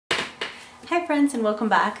Hi friends, and welcome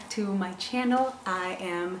back to my channel. I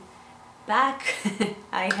am back.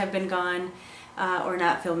 I have been gone or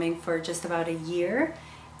not filming for just about a year,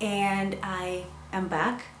 and I am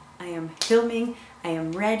back. I am filming. I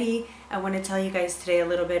am ready. I want to tell you guys today a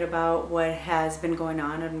little bit about what has been going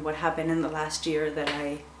on and what happened in the last year that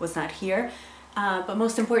I was not here. But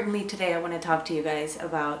most importantly today I want to talk to you guys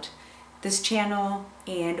about this channel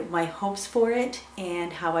and my hopes for it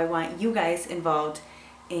and how I want you guys involved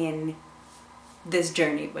in this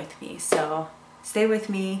journey with me. So stay with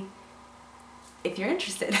me if you're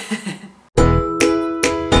interested.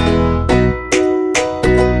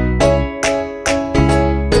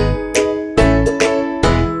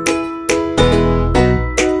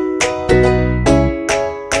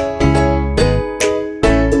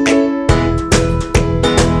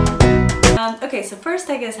 Okay, so first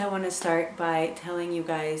I guess I want to start by telling you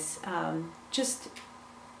guys just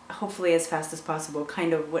hopefully as fast as possible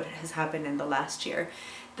kind of what has happened in the last year.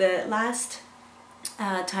 The last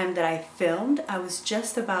time that I filmed, I was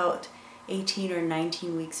just about 18 or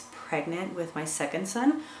 19 weeks pregnant with my second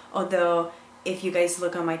son, although if you guys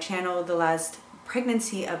look on my channel, the last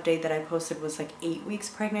pregnancy update that I posted was like 8 weeks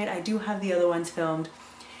pregnant. I do have the other ones filmed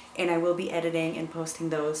and I will be editing and posting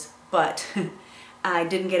those, but I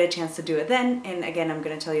didn't get a chance to do it then, and again I'm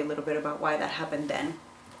going to tell you a little bit about why that happened then.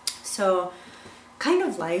 So kind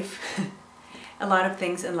of life, a lot of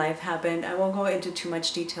things in life happened. I won't go into too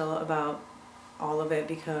much detail about all of it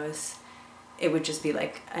because it would just be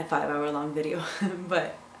like a 5-hour long video,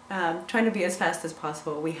 but trying to be as fast as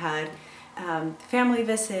possible. We had family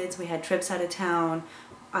visits, we had trips out of town,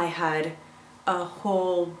 I had a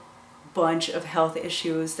whole bunch of health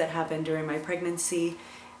issues that happened during my pregnancy,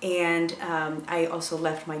 and I also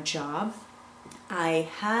left my job. I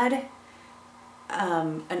had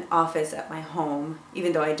an office at my home,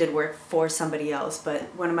 even though I did work for somebody else, but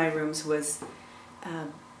one of my rooms was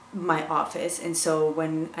my office, and so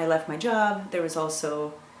when I left my job there was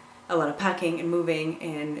also a lot of packing and moving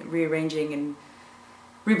and rearranging and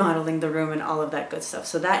remodeling the room and all of that good stuff.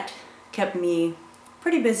 So that kept me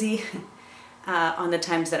pretty busy on the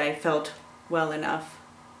times that I felt well enough,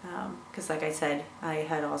 because like I said, I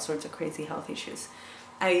had all sorts of crazy health issues.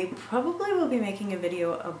 I probably will be making a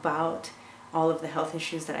video about all of the health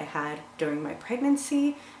issues that I had during my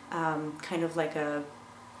pregnancy, kind of like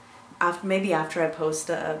maybe after I post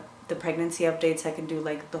the pregnancy updates I can do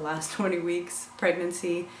like the last 20 weeks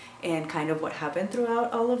pregnancy and kind of what happened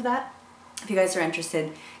throughout all of that. If you guys are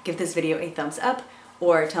interested, give this video a thumbs up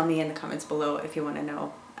or tell me in the comments below if you want to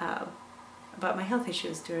know about my health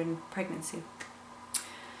issues during pregnancy.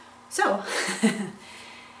 So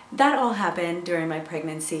that all happened during my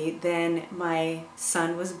pregnancy. Then my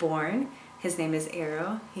son was born. His name is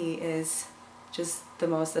Arrow. He is just the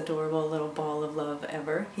most adorable little ball of love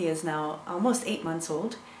ever. He is now almost 8 months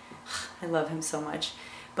old. I love him so much.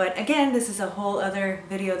 But again, this is a whole other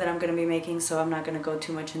video that I'm going to be making, so I'm not going to go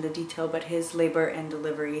too much into detail, but his labor and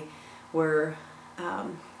delivery were,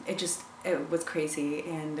 it was crazy,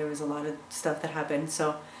 and there was a lot of stuff that happened.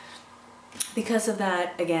 So because of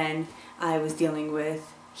that, again, I was dealing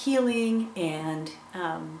with healing and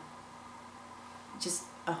just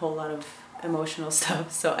a whole lot of emotional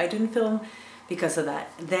stuff, so I didn't film because of that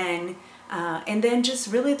then. And then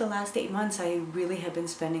just really the last 8 months I really have been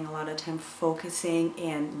spending a lot of time focusing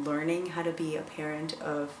and learning how to be a parent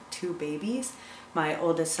of 2 babies. My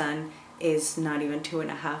oldest son is not even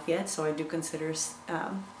 2.5 yet, so I do consider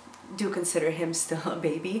him still a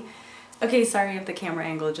baby. Okay, sorry if the camera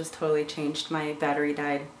angle just totally changed. My battery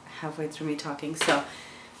died halfway through me talking. So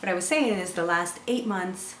what I was saying is the last 8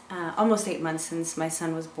 months, almost 8 months since my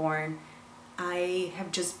son was born, I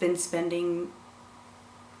have just been spending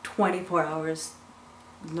 24 hours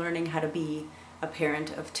learning how to be a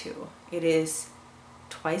parent of 2. It is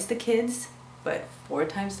twice the kids, but 4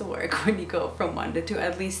 times the work when you go from 1 to 2,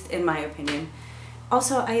 at least in my opinion.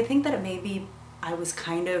 Also, I think that maybe I was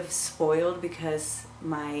kind of spoiled because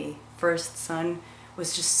my first son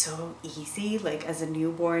was just so easy. Like as a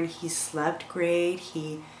newborn, he slept great,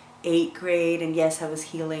 he ate great, and yes, I was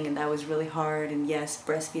healing and that was really hard, and yes,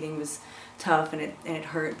 breastfeeding was tough and it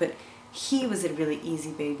hurt, but he was a really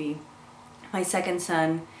easy baby. My second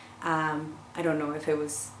son, I don't know if it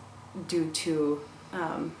was due to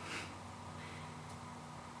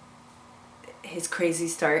his crazy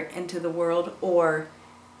start into the world or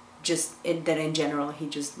just that in general he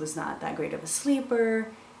just was not that great of a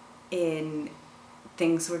sleeper and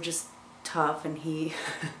things were just tough, and he's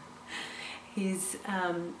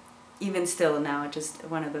even still now just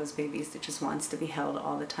one of those babies that just wants to be held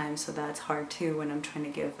all the time, so that's hard too when I'm trying to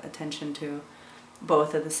give attention to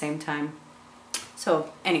both at the same time.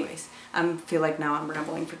 So anyways, I feel like now I'm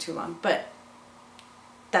rambling for too long, but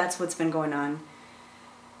that's what's been going on.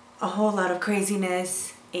 A whole lot of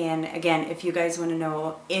craziness. And again, if you guys want to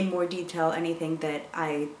know in more detail anything that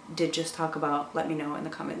I did just talk about, let me know in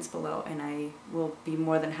the comments below, and I will be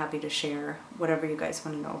more than happy to share whatever you guys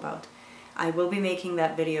want to know about. I will be making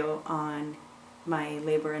that video on my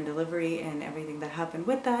labor and delivery and everything that happened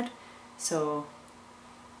with that, so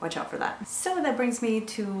watch out for that. So that brings me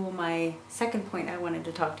to my second point I wanted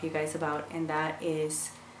to talk to you guys about, and that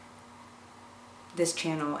is this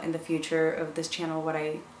channel and the future of this channel, what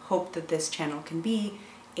I hope that this channel can be,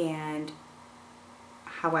 and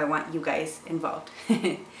how I want you guys involved.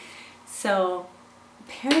 So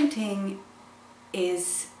parenting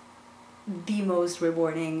is the most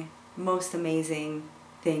rewarding, most amazing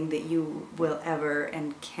thing that you will ever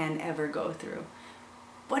and can ever go through.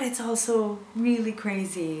 But it's also really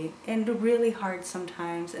crazy and really hard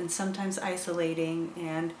sometimes, and sometimes isolating,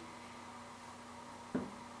 and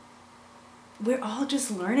we're all just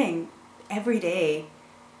learning every day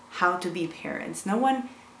how to be parents. No one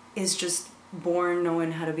is just born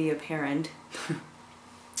knowing how to be a parent,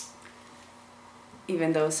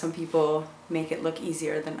 even though some people make it look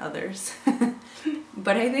easier than others.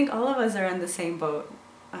 But I think all of us are in the same boat,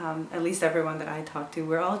 at least everyone that I talk to.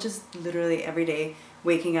 We're all just literally every day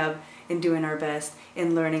waking up and doing our best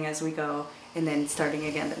and learning as we go, and then starting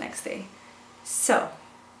again the next day. So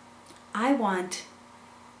I want,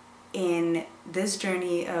 in this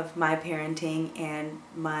journey of my parenting and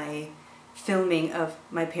my filming of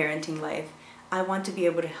my parenting life, I want to be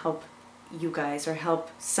able to help you guys, or help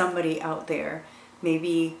somebody out there.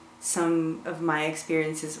 Maybe some of my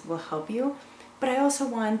experiences will help you, but I also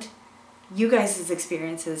want you guys'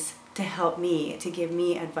 experiences to help me, to give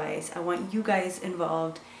me advice. I want you guys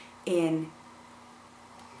involved in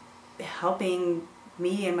helping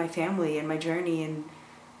me and my family and my journey and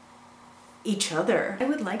each other. I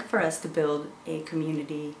would like for us to build a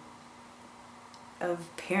community of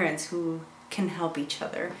parents who can help each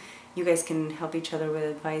other. You guys can help each other with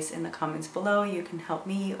advice in the comments below. You can help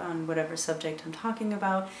me on whatever subject I'm talking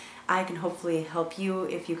about. I can hopefully help you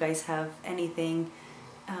if you guys have anything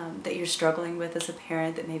that you're struggling with as a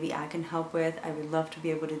parent that maybe I can help with. I would love to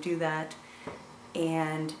be able to do that.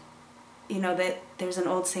 And you know that there's an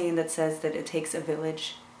old saying that says that it takes a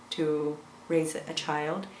village to raise a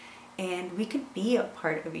child, and we could be a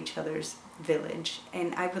part of each other's village.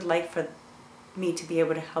 And I would like for me to be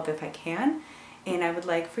able to help if I can, and I would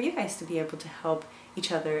like for you guys to be able to help each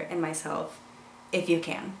other and myself if you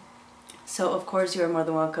can. So of course you are more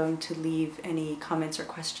than welcome to leave any comments or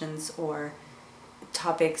questions or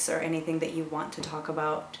topics or anything that you want to talk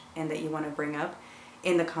about and that you want to bring up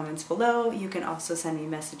in the comments below. You can also send me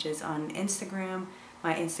messages on Instagram.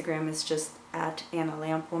 My Instagram is just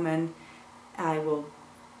 @AnnaLampWoman. I will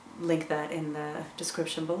link that in the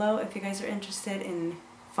description below if you guys are interested in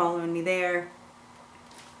following me there.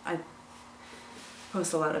 I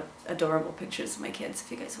post a lot of adorable pictures of my kids.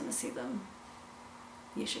 If you guys want to see them,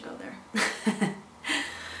 you should go there.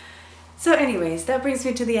 So anyways, that brings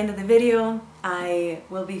me to the end of the video. I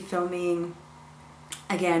will be filming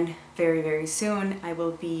again very, very soon. I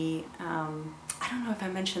will be, I don't know if I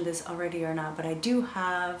mentioned this already or not, but I do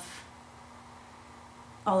have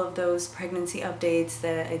all of those pregnancy updates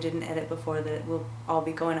that I didn't edit before that will all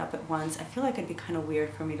be going up at once. I feel like it'd be kind of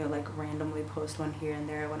weird for me to like randomly post one here and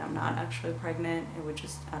there when I'm not actually pregnant. It would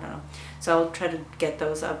just, I don't know. So I'll try to get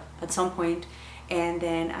those up at some point. And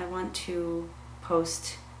then I want to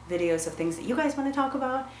post videos of things that you guys want to talk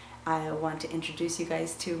about. I want to introduce you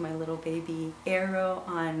guys to my little baby Arrow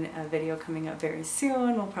on a video coming up very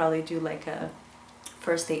soon. We'll probably do like a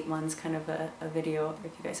first 8 months kind of a video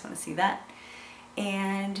if you guys want to see that.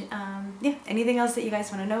 And yeah, anything else that you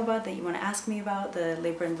guys want to know about, that you want to ask me about, the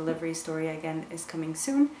labor and delivery story again is coming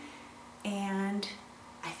soon. And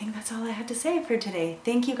I think that's all I have to say for today.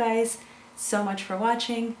 Thank you guys so much for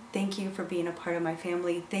watching. Thank you for being a part of my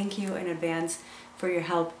family. Thank you in advance for your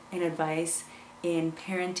help and advice in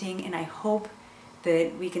parenting, and I hope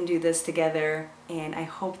that we can do this together, and I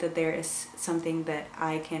hope that there is something that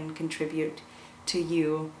I can contribute to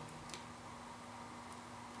you.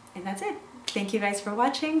 And that's it. Thank you guys for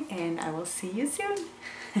watching, and I will see you soon.